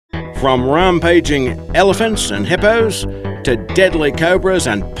From rampaging elephants and hippos to deadly cobras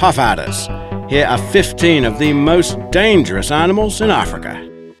and puff adders, here are 15 of the most dangerous animals in Africa.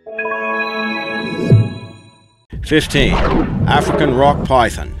 15. African rock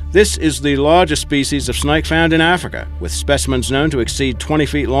python. This is the largest species of snake found in Africa, with specimens known to exceed 20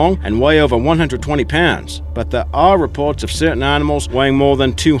 feet long and weigh over 120 pounds. But there are reports of certain animals weighing more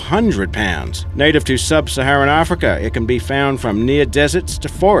than 200 pounds. Native to sub-Saharan Africa, it can be found from near deserts to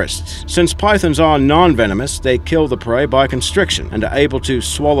forests. Since pythons are non-venomous, they kill the prey by constriction and are able to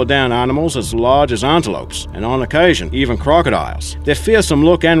swallow down animals as large as antelopes, and on occasion, even crocodiles. Their fearsome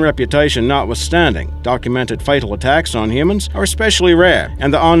look and reputation notwithstanding, documented fatal attacks on humans are especially rare,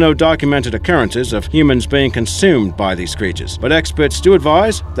 and there are no documented occurrences of humans being consumed by these creatures, but experts do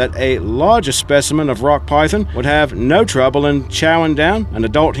advise that a larger specimen of rock python would have no trouble in chowing down an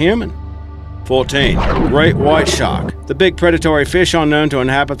adult human. 14. Great white shark. The big predatory fish are known to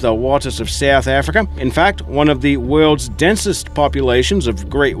inhabit the waters of South Africa. In fact, one of the world's densest populations of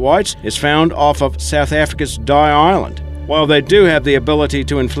great whites is found off of South Africa's Dye Island. While they do have the ability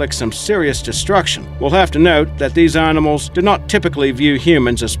to inflict some serious destruction, we'll have to note that these animals do not typically view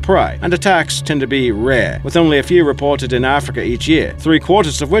humans as prey, and attacks tend to be rare, with only a few reported in Africa each year,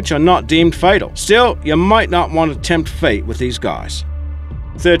 3/4 of which are not deemed fatal. Still, you might not want to tempt fate with these guys.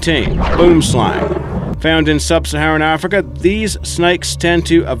 13. Boomslang. Found in sub-Saharan Africa, these snakes tend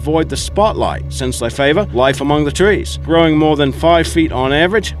to avoid the spotlight since they favor life among the trees. Growing more than 5 feet on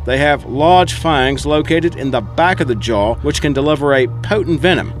average, they have large fangs located in the back of the jaw which can deliver a potent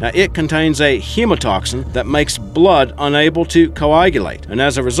venom. Now, it contains a hemotoxin that makes blood unable to coagulate, and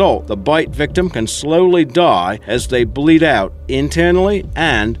as a result, the bite victim can slowly die as they bleed out internally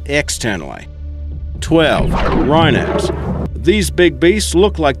and externally. 12. Rhinos. These big beasts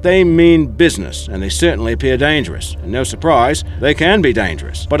look like they mean business, and they certainly appear dangerous. And no surprise, they can be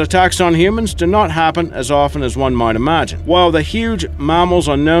dangerous. But attacks on humans do not happen as often as one might imagine. While the huge mammals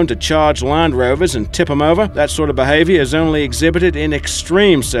are known to charge Land Rovers and tip them over, that sort of behavior is only exhibited in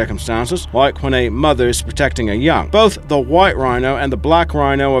extreme circumstances, like when a mother is protecting a young. Both the white rhino and the black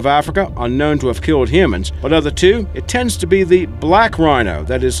rhino of Africa are known to have killed humans, but of the two, it tends to be the black rhino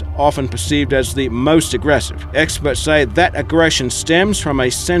that is often perceived as the most aggressive. Experts say that aggression stems from a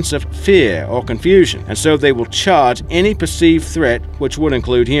sense of fear or confusion, and so they will charge any perceived threat, which would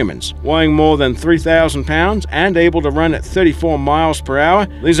include humans. Weighing more than 3,000 pounds and able to run at 34 miles per hour,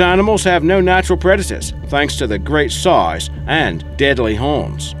 these animals have no natural predators, thanks to their great size and deadly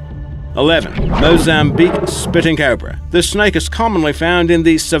horns. 11. Mozambique spitting cobra. This snake is commonly found in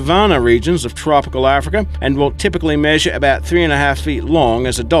the savanna regions of tropical Africa and will typically measure about 3.5 feet long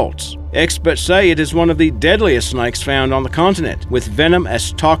as adults. Experts say it is one of the deadliest snakes found on the continent, with venom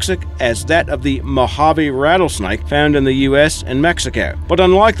as toxic as that of the Mojave rattlesnake found in the US and Mexico. But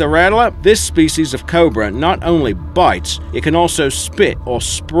unlike the rattler, this species of cobra not only bites, it can also spit or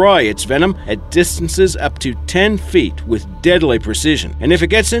spray its venom at distances up to 10 feet with deadly precision. And if it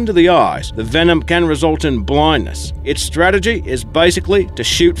gets into the eyes, the venom can result in blindness. Its strategy is basically to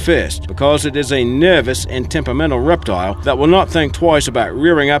shoot first, because it is a nervous and temperamental reptile that will not think twice about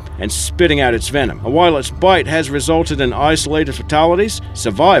rearing up and spitting out its venom. And while its bite has resulted in isolated fatalities,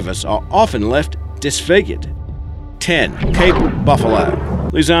 survivors are often left disfigured. 10. Cape buffalo.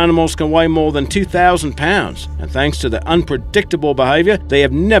 These animals can weigh more than 2,000 pounds, and thanks to their unpredictable behavior, they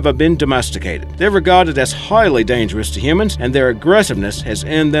have never been domesticated. They're regarded as highly dangerous to humans, and their aggressiveness has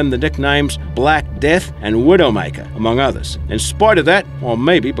earned them the nicknames Black Death and Widowmaker, among others. In spite of that, or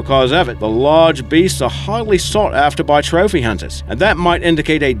maybe because of it, the large beasts are highly sought after by trophy hunters, and that might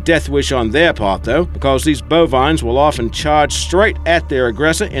indicate a death wish on their part, though, because these bovines will often charge straight at their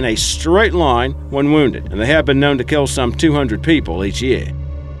aggressor in a straight line when wounded, and they have been known to kill some 200 people each year.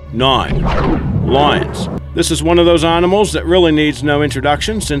 9. Lions. This is one of those animals that really needs no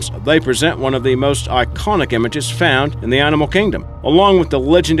introduction, since they present one of the most iconic images found in the animal kingdom. Along with the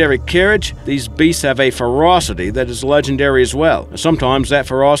legendary carriage, these beasts have a ferocity that is legendary as well. Sometimes that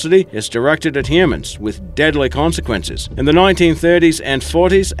ferocity is directed at humans, with deadly consequences. In the 1930s and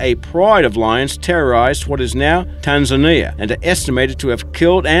 40s, a pride of lions terrorized what is now Tanzania, and are estimated to have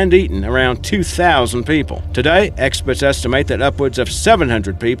killed and eaten around 2,000 people. Today, experts estimate that upwards of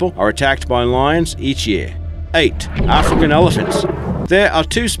 700 people are attacked by lions each year. 8. African elephants. There are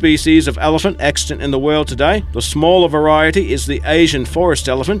two species of elephant extant in the world today. The smaller variety is the Asian forest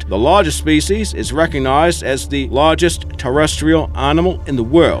elephant. The larger species is recognized as the largest terrestrial animal in the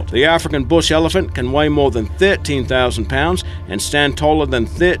world. The African bush elephant can weigh more than 13,000 pounds and stand taller than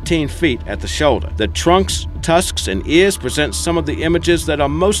 13 feet at the shoulder. Their trunks tusks and ears present some of the images that are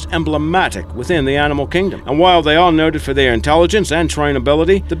most emblematic within the animal kingdom. And while they are noted for their intelligence and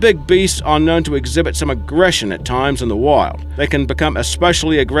trainability, the big beasts are known to exhibit some aggression at times in the wild. They can become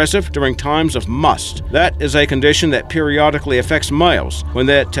especially aggressive during times of must. That is a condition that periodically affects males when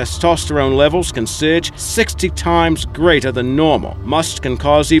their testosterone levels can surge 60 times greater than normal. Must can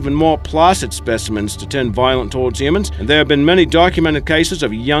cause even more placid specimens to turn violent towards humans, and there have been many documented cases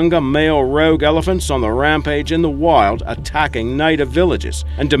of younger male rogue elephants on the rampage in the wild attacking native villages.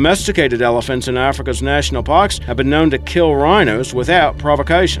 And domesticated elephants in Africa's national parks have been known to kill rhinos without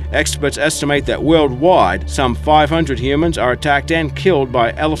provocation. Experts estimate that worldwide, some 500 humans are attacked and killed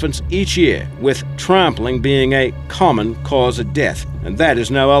by elephants each year, with trampling being a common cause of death. And that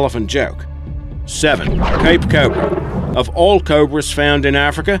is no elephant joke. 7. Cape cobra. Of all cobras found in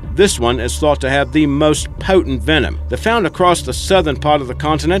Africa, this one is thought to have the most potent venom. They're found across the southern part of the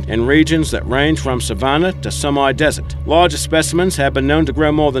continent in regions that range from savanna to semi-desert. Larger specimens have been known to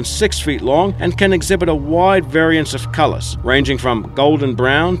grow more than 6 feet long and can exhibit a wide variance of colors, ranging from golden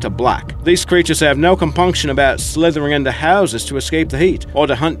brown to black. These creatures have no compunction about slithering into houses to escape the heat or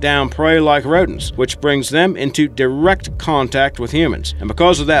to hunt down prey like rodents, which brings them into direct contact with humans. And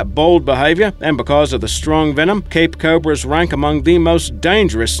because of that bold behavior and because of the strong venom, Cape cobras rank among the most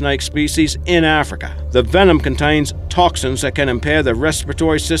dangerous snake species in Africa. The venom contains toxins that can impair the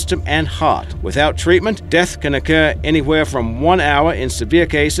respiratory system and heart. Without treatment, death can occur anywhere from 1 hour in severe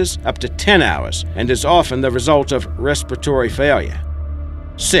cases up to 10 hours and is often the result of respiratory failure.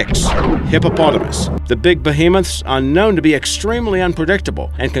 6. Hippopotamus. The big behemoths are known to be extremely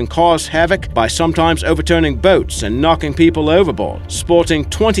unpredictable and can cause havoc by sometimes overturning boats and knocking people overboard. Sporting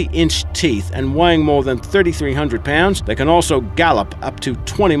 20-inch teeth and weighing more than 3,300 pounds, they can also gallop up to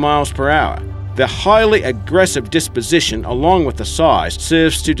 20 miles per hour. Their highly aggressive disposition, along with the size,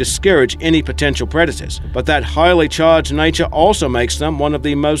 serves to discourage any potential predators, but that highly charged nature also makes them one of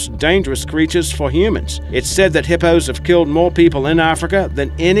the most dangerous creatures for humans. It's said that hippos have killed more people in Africa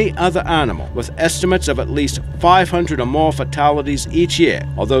than any other animal, with estimates of at least 500 or more fatalities each year,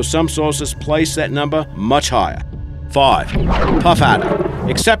 although some sources place that number much higher. 5. Puff adder.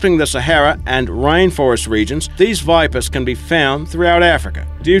 Excepting the Sahara and rainforest regions, these vipers can be found throughout Africa.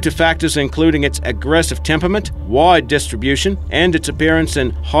 Due to factors including its aggressive temperament, wide distribution, and its appearance in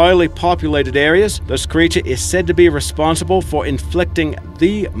highly populated areas, this creature is said to be responsible for inflicting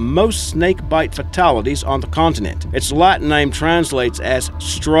the most snakebite fatalities on the continent. Its Latin name translates as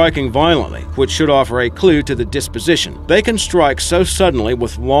striking violently, which should offer a clue to the disposition. They can strike so suddenly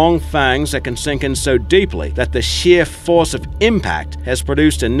with long fangs that can sink in so deeply that the sheer force of impact has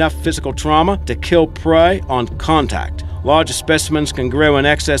produced enough physical trauma to kill prey on contact. Larger specimens can grow in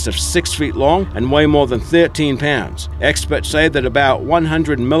excess of 6 feet long and weigh more than 13 pounds. Experts say that about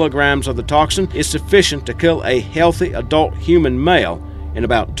 100 milligrams of the toxin is sufficient to kill a healthy adult human male in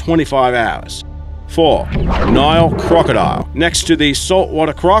about 25 hours. 4. Nile crocodile. Next to the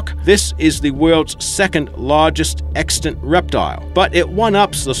saltwater croc, this is the world's second largest extant reptile. But it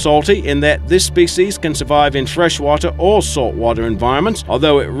one-ups the salty in that this species can survive in freshwater or saltwater environments,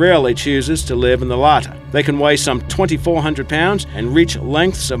 although it rarely chooses to live in the latter. They can weigh some 2,400 pounds and reach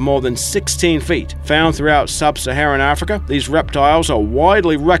lengths of more than 16 feet. Found throughout sub-Saharan Africa, these reptiles are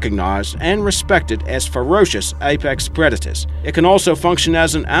widely recognized and respected as ferocious apex predators. It can also function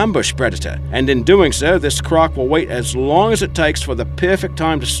as an ambush predator, and in doing so, this croc will wait as long as it takes for the perfect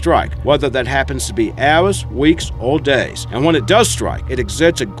time to strike, whether that happens to be hours, weeks, or days. And when it does strike, it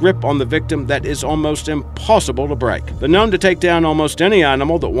exerts a grip on the victim that is almost impossible to break. They're known to take down almost any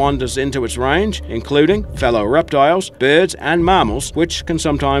animal that wanders into its range, including fellow reptiles, birds, and mammals, which can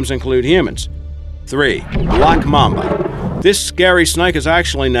sometimes include humans. 3. Black mamba. This scary snake is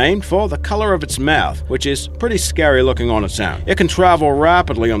actually named for the color of its mouth, which is pretty scary looking on its own. It can travel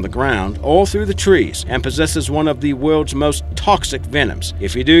rapidly on the ground or through the trees and possesses one of the world's most toxic venoms.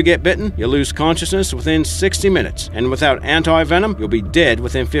 If you do get bitten, you'll lose consciousness within 60 minutes, and without anti-venom, you'll be dead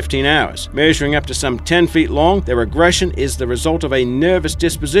within 15 hours. Measuring up to some 10 feet long, their aggression is the result of a nervous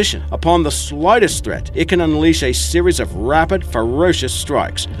disposition. Upon the slightest threat, it can unleash a series of rapid, ferocious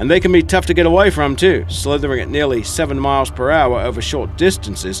strikes, and they can be tough to get away from too. Slithering at nearly 7 miles per hour over short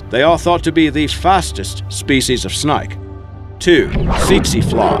distances, they are thought to be the fastest species of snake. 2. Tsetse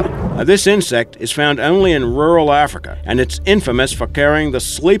fly. This insect is found only in rural Africa, and it's infamous for carrying the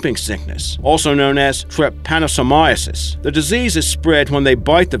sleeping sickness, also known as trypanosomiasis. The disease is spread when they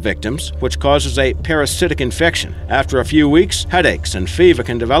bite the victims, which causes a parasitic infection. After a few weeks, headaches and fever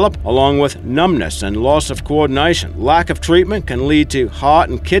can develop, along with numbness and loss of coordination. Lack of treatment can lead to heart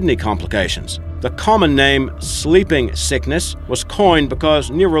and kidney complications. The common name sleeping sickness was coined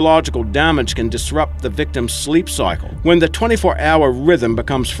because neurological damage can disrupt the victim's sleep cycle. When the 24-hour rhythm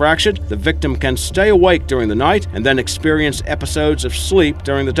becomes fractured, the victim can stay awake during the night and then experience episodes of sleep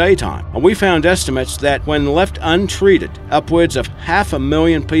during the daytime. And we found estimates that when left untreated, upwards of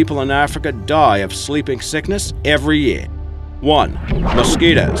 500,000 people in Africa die of sleeping sickness every year. 1.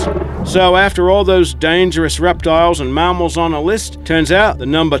 Mosquitoes. So after all those dangerous reptiles and mammals on a list, turns out the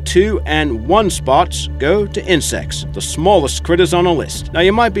number 2 and 1 spots go to insects, the smallest critters on a list. Now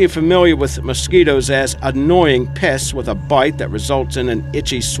you might be familiar with mosquitoes as annoying pests with a bite that results in an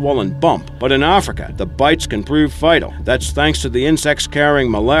itchy, swollen bump. But in Africa, the bites can prove fatal. That's thanks to the insects carrying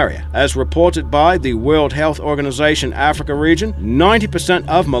malaria. As reported by the World Health Organization Africa region, 90%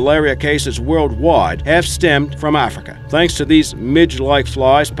 of malaria cases worldwide have stemmed from Africa. Thanks to these midge-like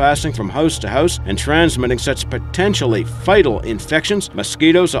flies passing from host to host and transmitting such potentially fatal infections,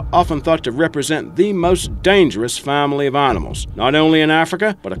 mosquitoes are often thought to represent the most dangerous family of animals, not only in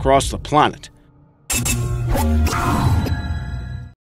Africa, but across the planet.